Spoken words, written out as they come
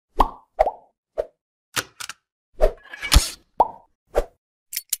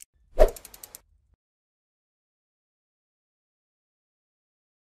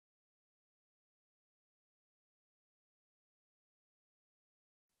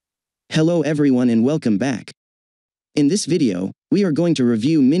Hello everyone and welcome back. In this video, we are going to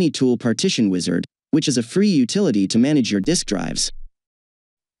review MiniTool Partition Wizard, which is a free utility to manage your disk drives.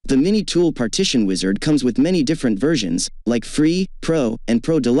 The MiniTool Partition Wizard comes with many different versions, like Free, Pro, and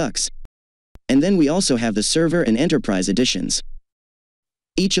Pro Deluxe. And then we also have the Server and Enterprise editions.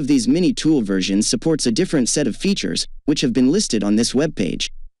 Each of these MiniTool versions supports a different set of features, which have been listed on this webpage.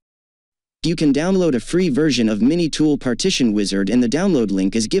 You can download a free version of MiniTool Partition Wizard and the download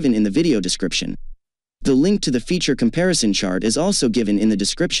link is given in the video description. The link to the feature comparison chart is also given in the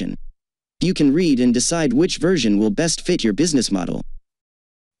description. You can read and decide which version will best fit your business model.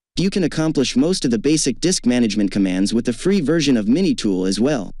 You can accomplish most of the basic disk management commands with the free version of MiniTool as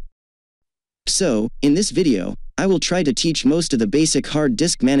well. So, in this video, I will try to teach most of the basic hard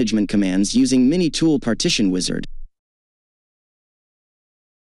disk management commands using MiniTool Partition Wizard.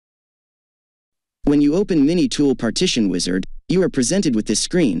 When you open MiniTool Partition Wizard, you are presented with this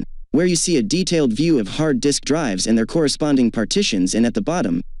screen, where you see a detailed view of hard disk drives and their corresponding partitions, and at the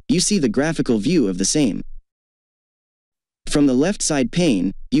bottom, you see the graphical view of the same. From the left side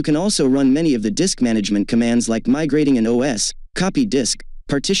pane, you can also run many of the disk management commands like migrating an OS, copy disk,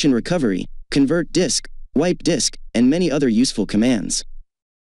 partition recovery, convert disk, wipe disk, and many other useful commands.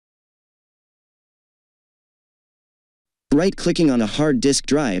 Right-clicking on a hard disk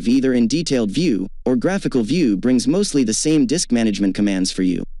drive either in detailed view or graphical view brings mostly the same disk management commands for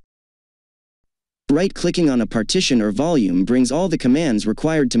you. Right-clicking on a partition or volume brings all the commands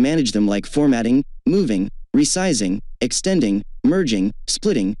required to manage them, like formatting, moving, resizing, extending, merging,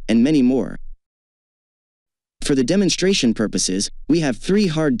 splitting, and many more. For the demonstration purposes, we have 3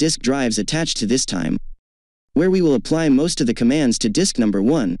 hard disk drives attached to this time, where we will apply most of the commands to disk number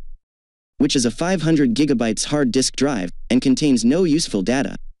 1, which is a 500 GB hard disk drive and contains no useful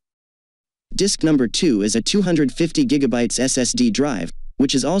data. Disk number 2 is a 250 GB SSD drive,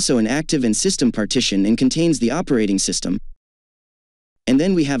 which is also an active and system partition and contains the operating system. And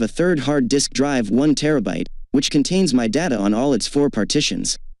then we have a third hard disk drive 1 TB, which contains my data on all its 4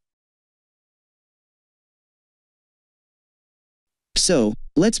 partitions. So,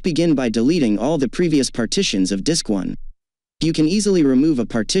 let's begin by deleting all the previous partitions of disk 1. You can easily remove a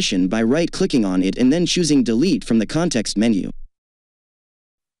partition by right-clicking on it and then choosing Delete from the context menu.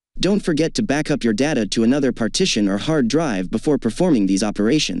 Don't forget to back up your data to another partition or hard drive before performing these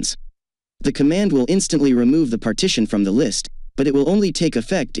operations. The command will instantly remove the partition from the list, but it will only take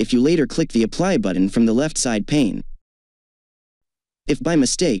effect if you later click the Apply button from the left side pane. If by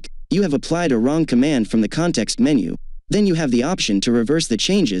mistake, you have applied a wrong command from the context menu, then you have the option to reverse the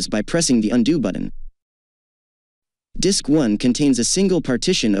changes by pressing the Undo button. Disk 1 contains a single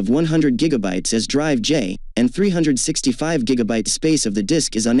partition of 100 GB as drive J, and 365 GB space of the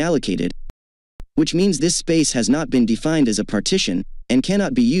disk is unallocated, which means this space has not been defined as a partition, and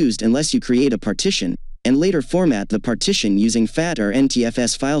cannot be used unless you create a partition, and later format the partition using FAT or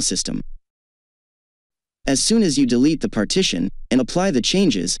NTFS file system. As soon as you delete the partition, and apply the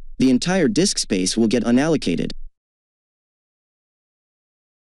changes, the entire disk space will get unallocated.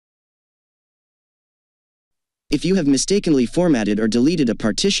 If you have mistakenly formatted or deleted a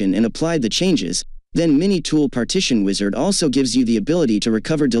partition and applied the changes, then MiniTool Partition Wizard also gives you the ability to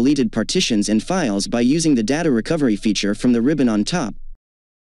recover deleted partitions and files by using the data recovery feature from the ribbon on top.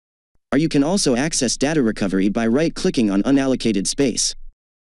 Or you can also access data recovery by right-clicking on unallocated space.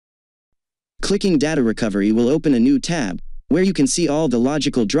 Clicking data recovery will open a new tab, where you can see all the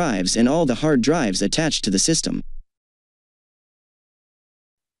logical drives and all the hard drives attached to the system.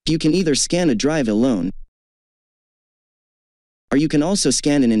 You can either scan a drive alone, or you can also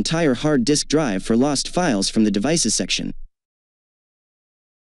scan an entire hard disk drive for lost files from the Devices section.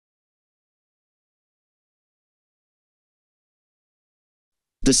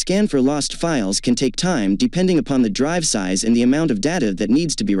 The scan for lost files can take time depending upon the drive size and the amount of data that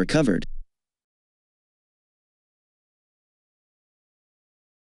needs to be recovered.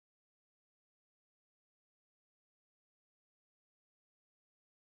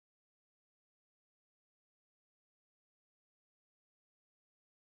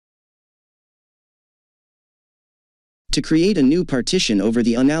 To create a new partition over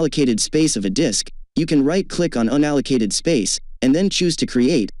the unallocated space of a disk, you can right-click on unallocated space, and then choose to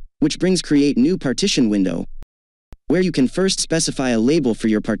create, which brings Create New Partition window, where you can first specify a label for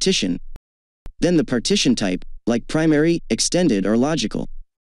your partition, then the partition type, like primary, extended, or logical.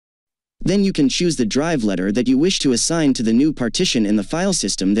 Then you can choose the drive letter that you wish to assign to the new partition in the file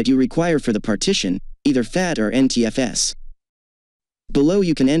system that you require for the partition, either FAT or NTFS. Below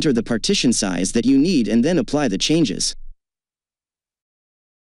you can enter the partition size that you need and then apply the changes.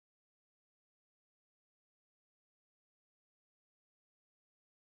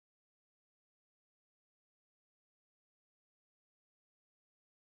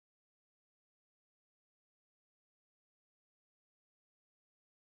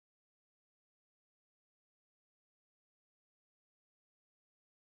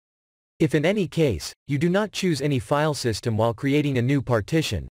 If in any case, you do not choose any file system while creating a new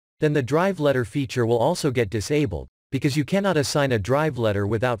partition, then the drive letter feature will also get disabled, because you cannot assign a drive letter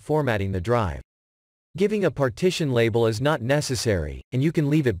without formatting the drive. Giving a partition label is not necessary, and you can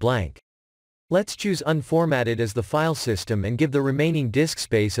leave it blank. Let's choose unformatted as the file system and give the remaining disk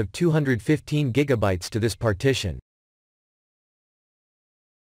space of 215 GB to this partition.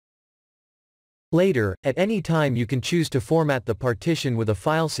 Later, at any time you can choose to format the partition with a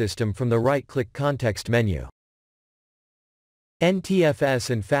file system from the right-click context menu. NTFS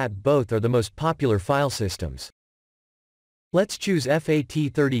and FAT both are the most popular file systems. Let's choose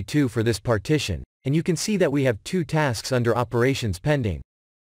FAT32 for this partition, and you can see that we have 2 tasks under operations pending.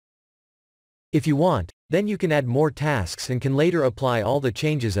 If you want, then you can add more tasks and can later apply all the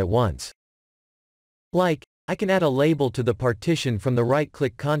changes at once. Like, I can add a label to the partition from the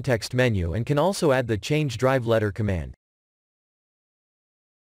right-click context menu and can also add the change drive letter command.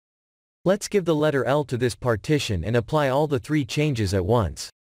 Let's give the letter L to this partition and apply all the 3 changes at once.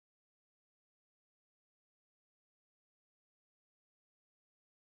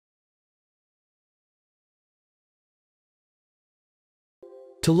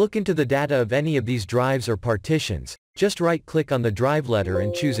 To look into the data of any of these drives or partitions, just right-click on the drive letter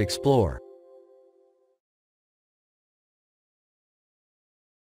and choose Explore.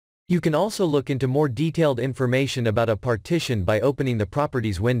 You can also look into more detailed information about a partition by opening the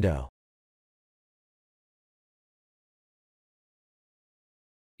Properties window.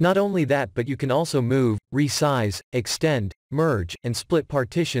 Not only that, but you can also move, resize, extend, merge, and split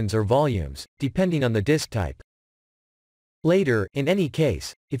partitions or volumes, depending on the disk type. Later, in any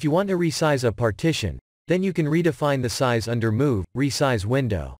case, if you want to resize a partition, then you can redefine the size under Move, Resize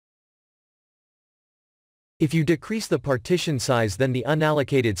window. If you decrease the partition size, then the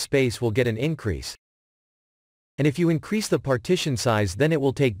unallocated space will get an increase. And if you increase the partition size, then it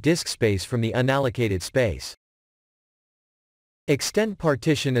will take disk space from the unallocated space. Extend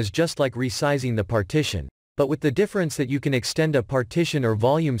partition is just like resizing the partition, but with the difference that you can extend a partition or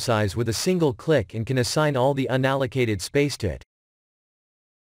volume size with a single click and can assign all the unallocated space to it.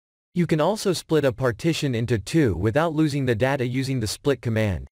 You can also split a partition into 2 without losing the data using the split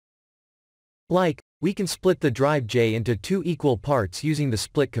command. Like, we can split the drive J into 2 equal parts using the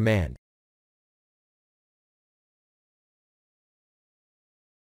split command.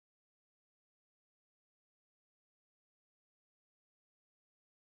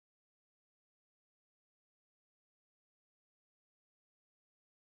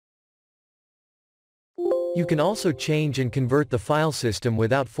 You can also change and convert the file system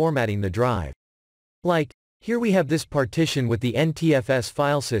without formatting the drive. Like, here we have this partition with the NTFS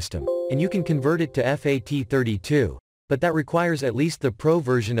file system, and you can convert it to FAT32, but that requires at least the Pro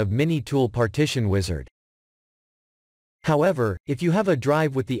version of MiniTool Partition Wizard. However, if you have a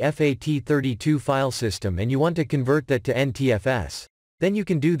drive with the FAT32 file system and you want to convert that to NTFS, then you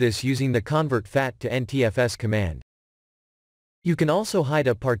can do this using the convert FAT to NTFS command. You can also hide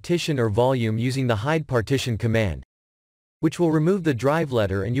a partition or volume using the hide partition command, which will remove the drive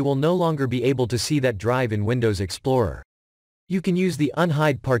letter and you will no longer be able to see that drive in Windows Explorer. You can use the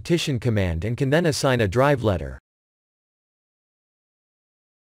unhide partition command and can then assign a drive letter.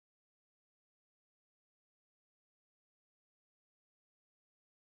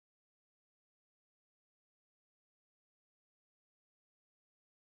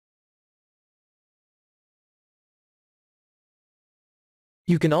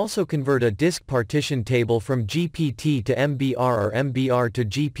 You can also convert a disk partition table from GPT to MBR or MBR to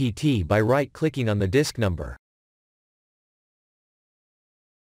GPT by right-clicking on the disk number.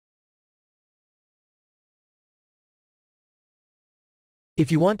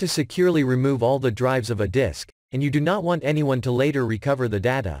 If you want to securely remove all the drives of a disk, and you do not want anyone to later recover the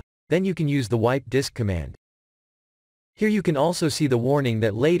data, then you can use the wipe disk command. Here you can also see the warning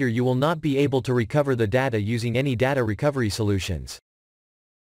that later you will not be able to recover the data using any data recovery solutions.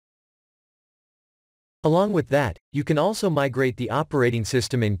 Along with that, you can also migrate the operating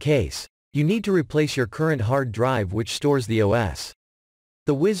system in case you need to replace your current hard drive which stores the OS.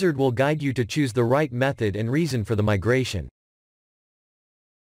 The wizard will guide you to choose the right method and reason for the migration.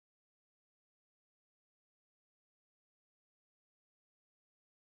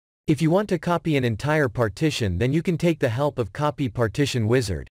 If you want to copy an entire partition, then you can take the help of Copy Partition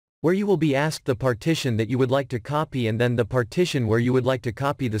Wizard, where you will be asked the partition that you would like to copy and then the partition where you would like to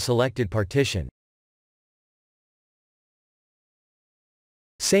copy the selected partition.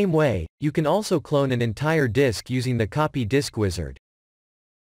 Same way, you can also clone an entire disk using the Copy Disk Wizard.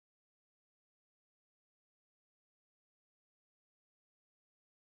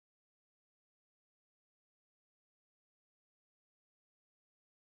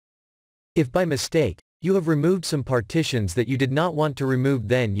 If by mistake, you have removed some partitions that you did not want to remove,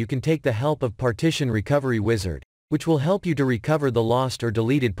 then you can take the help of Partition Recovery Wizard, which will help you to recover the lost or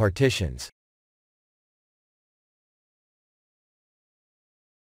deleted partitions.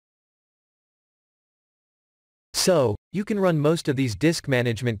 So, you can run most of these disk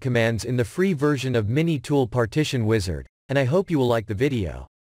management commands in the free version of MiniTool Partition Wizard, and I hope you will like the video.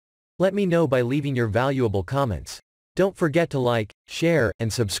 Let me know by leaving your valuable comments. Don't forget to like, share,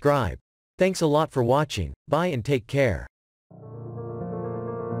 and subscribe. Thanks a lot for watching, bye and take care.